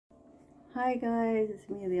Hi guys, it's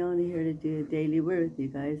me, Leonie, here to do a daily word with you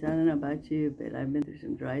guys. I don't know about you, but I've been through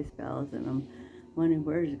some dry spells and I'm wondering,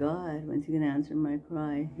 where's God? When's he going to answer my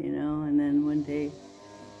cry, And then one day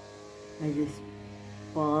I just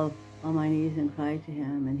fall on my knees and cry to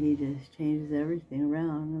him, and he just changes everything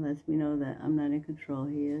around and lets me know that I'm not in control,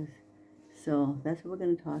 he is. So that's what we're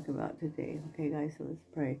going to talk about today. Okay guys, so let's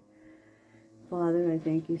pray. Father, I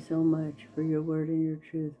thank you so much for your word and your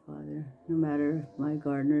truth, Father. No matter if my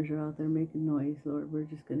gardeners are out there making noise, Lord, we're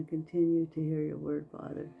just going to continue to hear your word,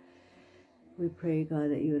 Father. We pray, God,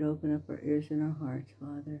 that you would open up our ears and our hearts,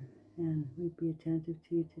 Father, and we'd be attentive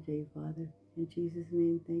to you today, Father. In Jesus'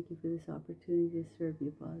 name, thank you for this opportunity to serve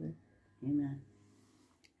you, Father. Amen.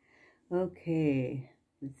 Okay,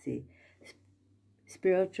 let's see.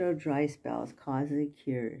 Spiritual dry spells causing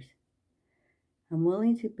cures. I'm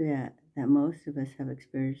willing to bet that most of us have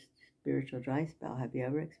experienced spiritual dry spell. Have you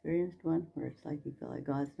ever experienced one where it's like you feel like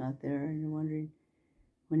God's not there and you're wondering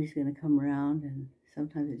when he's going to come around, and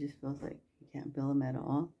sometimes it just feels like you can't feel him at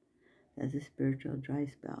all? That's a spiritual dry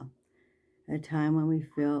spell. A time when we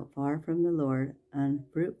feel far from the Lord,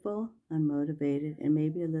 unfruitful, unmotivated, and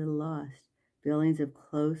maybe a little lost. Feelings of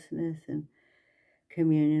closeness and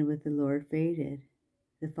communion with the Lord faded.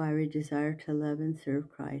 The fiery desire to love and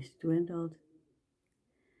serve Christ dwindled.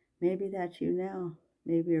 Maybe that's you now.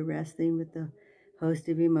 Maybe you're wrestling with the host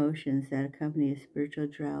of emotions that accompany a spiritual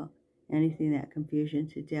drought, anything that confusion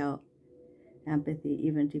to doubt, apathy,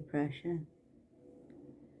 even depression.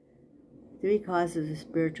 3 causes of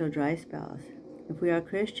spiritual dry spells. If we are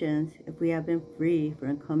Christians, if we have been free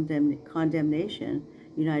from condemnation,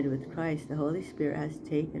 united with Christ, the Holy Spirit has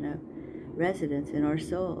taken up residence in our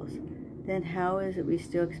souls, then how is it we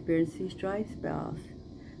still experience these dry spells?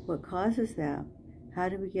 What causes them? How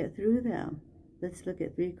do we get through them? Let's look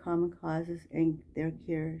at 3 common causes and their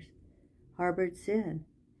cures. Harbored sin.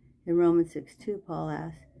 In Romans 6:2, Paul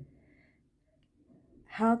asks,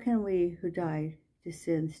 how can we who died to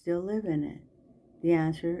sin still live in it? The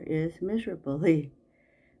answer is miserably.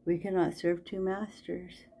 We cannot serve 2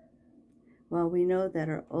 masters. While we know that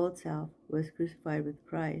our old self was crucified with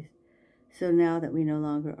Christ, so now that we no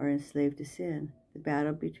longer are enslaved to sin, the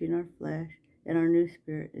battle between our flesh and our new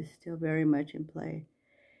spirit is still very much in play.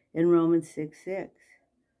 In Romans 6:6,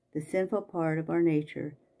 the sinful part of our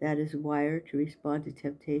nature that is wired to respond to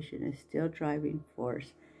temptation is still driving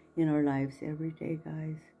force in our lives every day,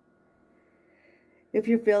 guys. If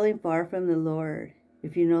you're feeling far from the Lord,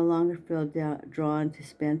 if you no longer feel drawn to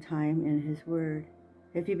spend time in his word,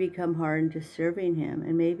 if you become hardened to serving him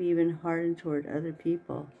and maybe even hardened toward other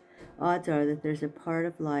people, odds are that there's a part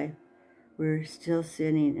of life where still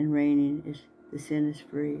sinning and reigning, the sin is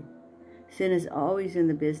free. Sin is always in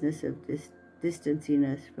the business of distancing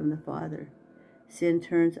us from the Father. Sin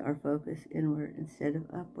turns our focus inward instead of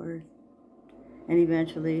upward, and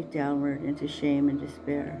eventually downward into shame and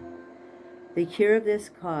despair. The cure of this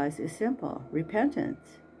cause is simple: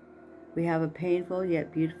 repentance. We have a painful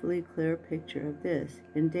yet beautifully clear picture of this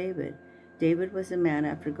in David. David was a man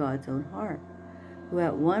after God's own heart, who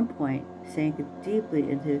at one point sank deeply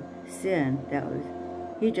into sin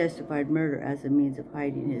he justified murder as a means of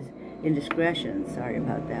hiding his indiscretion. Sorry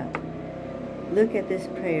about that. Look at this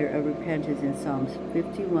prayer of repentance in Psalms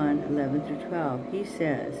 51:11-12. He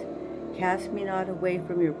says, cast me not away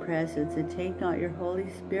from your presence, and take not your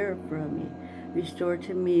Holy Spirit from me. Restore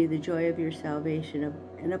to me the joy of your salvation,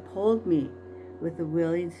 and uphold me with a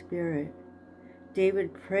willing spirit.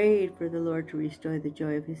 David prayed for the Lord to restore the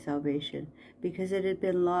joy of his salvation because it had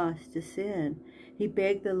been lost to sin. He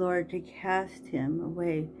begged the Lord to cast him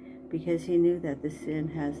away because he knew that the sin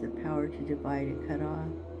has the power to divide and cut off.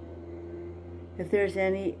 If there's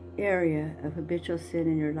any area of habitual sin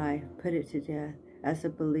in your life, put it to death. As a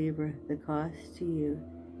believer, the cost to you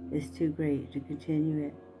is too great to continue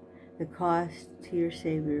it. The cost to your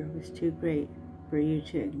Savior was too great for you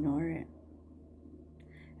to ignore it.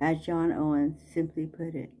 As John Owen simply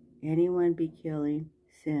put it, anyone be killing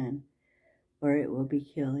sin, or it will be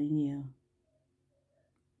killing you.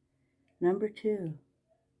 Number 2,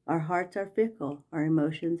 our hearts are fickle. Our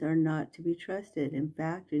emotions are not to be trusted. In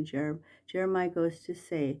fact, in Jeremiah goes to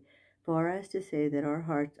say, far as to say that our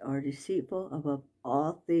hearts are deceitful above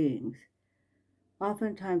all things.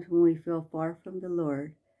 Oftentimes when we feel far from the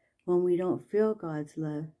Lord, when we don't feel God's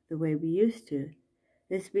love the way we used to,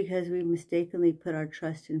 it's because we mistakenly put our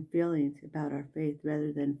trust in feelings about our faith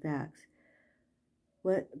rather than facts.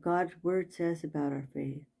 What God's word says about our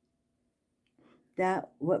faith.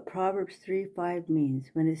 What Proverbs 3:5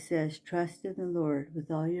 means when it says, trust in the Lord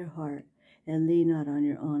with all your heart and lean not on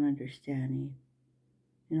your own understanding.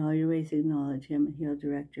 In all your ways acknowledge him and he'll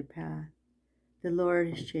direct your path. The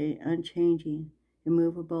Lord is unchanging,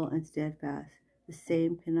 immovable, and steadfast. The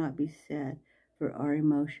same cannot be said for our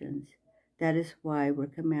emotions. That is why we're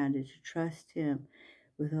commanded to trust Him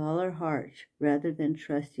with all our hearts rather than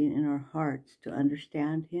trusting in our hearts to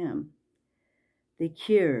understand Him. The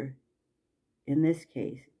cure, in this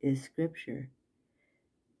case, is Scripture.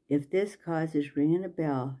 If this cause is ringing a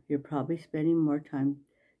bell, you're probably spending more time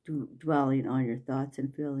dwelling on your thoughts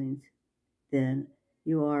and feelings than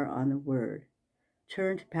you are on the Word.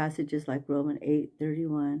 Turn to passages like Romans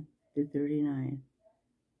 8:31 through 39.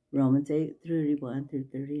 Romans 8:31 through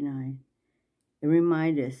 39. And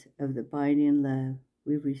remind us of the binding love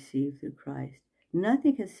we've received through Christ.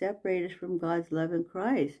 Nothing can separate us from God's love in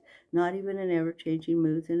Christ, not even in ever-changing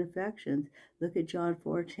moods and affections. Look at John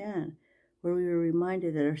 4:10, where we were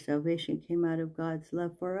reminded that our salvation came out of God's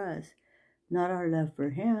love for us, not our love for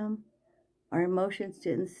Him. Our emotions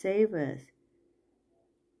didn't save us,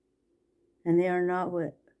 and they are not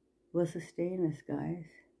what will sustain us, guys.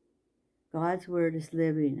 God's word is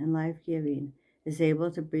living and life-giving, is able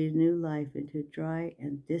to breathe new life into a dry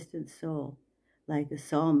and distant soul. Like the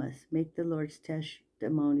psalmist, make the Lord's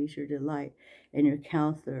testimonies your delight and your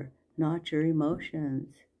counselor, not your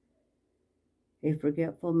emotions. A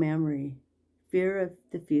forgetful memory, fear of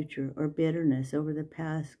the future, or bitterness over the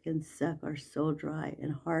past can suck our soul dry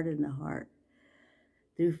and harden the heart.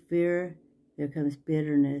 Through fear, there comes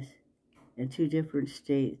bitterness in two different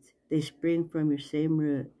states. They spring from your same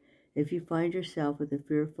root. If you find yourself with a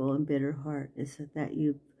fearful and bitter heart, it's that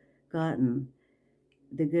you've forgotten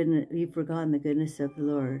the goodness of the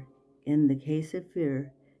Lord. In the case of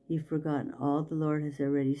fear, you've forgotten all the Lord has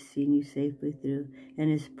already seen you safely through, and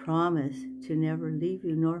His promise to never leave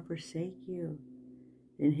you nor forsake you.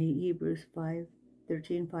 In Hebrews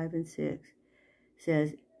 5:13, 5 and 6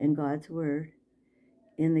 says in God's word,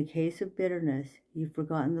 in the case of bitterness, you've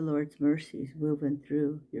forgotten the Lord's mercies woven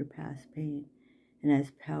through your past pain and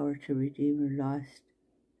has power to redeem your lost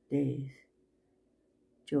days.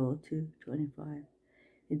 Joel 2:25.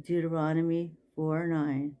 In Deuteronomy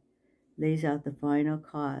 4:9 lays out the final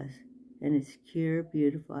cause, and it's cure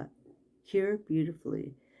beautifully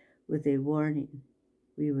with a warning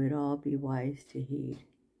we would all be wise to heed.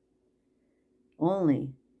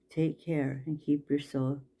 Only take care and keep your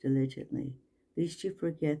soul diligently, lest you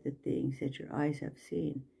forget the things that your eyes have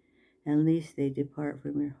seen, and lest they depart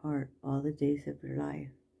from your heart all the days of your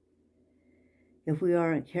life. If we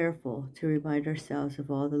aren't careful to remind ourselves of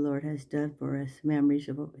all the Lord has done for us, memories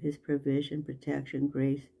of His provision, protection,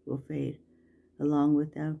 grace will fade. Along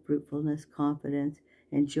with them, fruitfulness, confidence,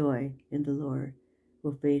 and joy in the Lord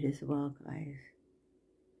will fade as well, guys.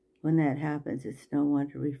 When that happens, it's no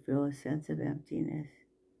wonder we feel a sense of emptiness.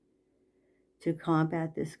 To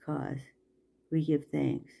combat this cause, we give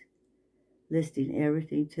thanks, listing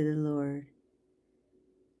everything to the Lord,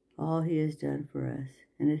 all He has done for us,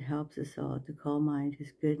 and it helps us all to call mind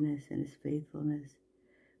His goodness and His faithfulness.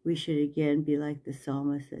 We should again be like the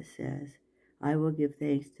psalmist that says, I will give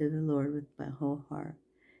thanks to the Lord with my whole heart,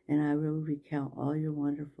 and I will recount all your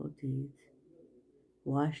wonderful deeds.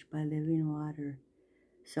 Washed by living water.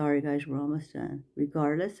 Sorry guys, we're almost done.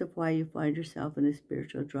 Regardless of why you find yourself in a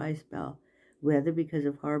spiritual dry spell, whether because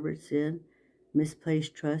of harbored sin,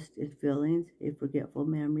 misplaced trust in feelings, a forgetful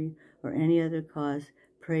memory, or any other cause,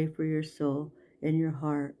 pray for your soul and your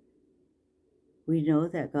heart. We know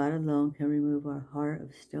that God alone can remove our heart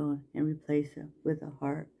of stone and replace it with a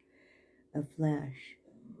heart of flesh.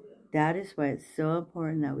 That is why it's so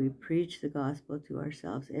important that we preach the gospel to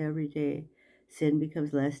ourselves every day. Sin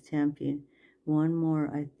becomes less tempting. One more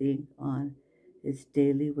I think on its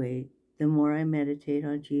daily weight. The more I meditate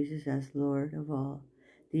on Jesus as Lord of all,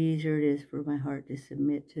 the easier it is for my heart to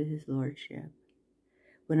submit to His Lordship.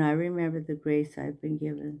 When I remember the grace I've been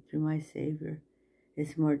given through my Savior,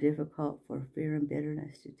 it's more difficult for fear and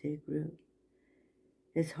bitterness to take root.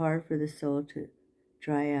 It's hard for the soul to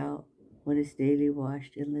dry out when it's daily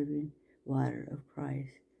washed in living water of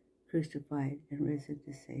Christ, crucified and risen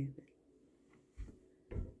to save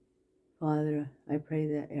it. Father, I pray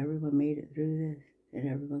that everyone made it through this and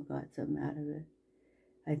everyone got something out of it.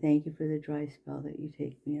 I thank you for the dry spell that you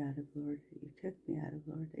take me out of, Lord, that you took me out of,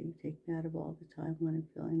 Lord, that you take me out of all the time when I'm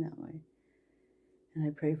feeling that way. And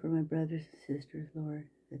I pray for my brothers and sisters, Lord,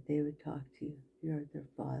 that they would talk to you. You are their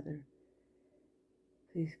Father.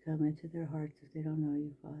 Please come into their hearts if they don't know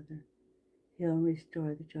you, Father. Heal and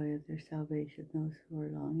restore the joy of their salvation, those who are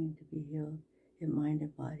longing to be healed in mind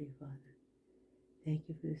and body, Father. Thank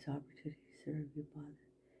you for this opportunity to serve you, Father.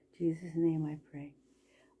 In Jesus' name I pray.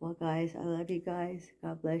 Well, guys, I love you guys.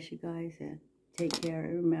 God bless you guys, and take care.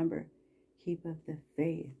 And remember, keep up the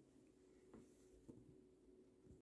faith.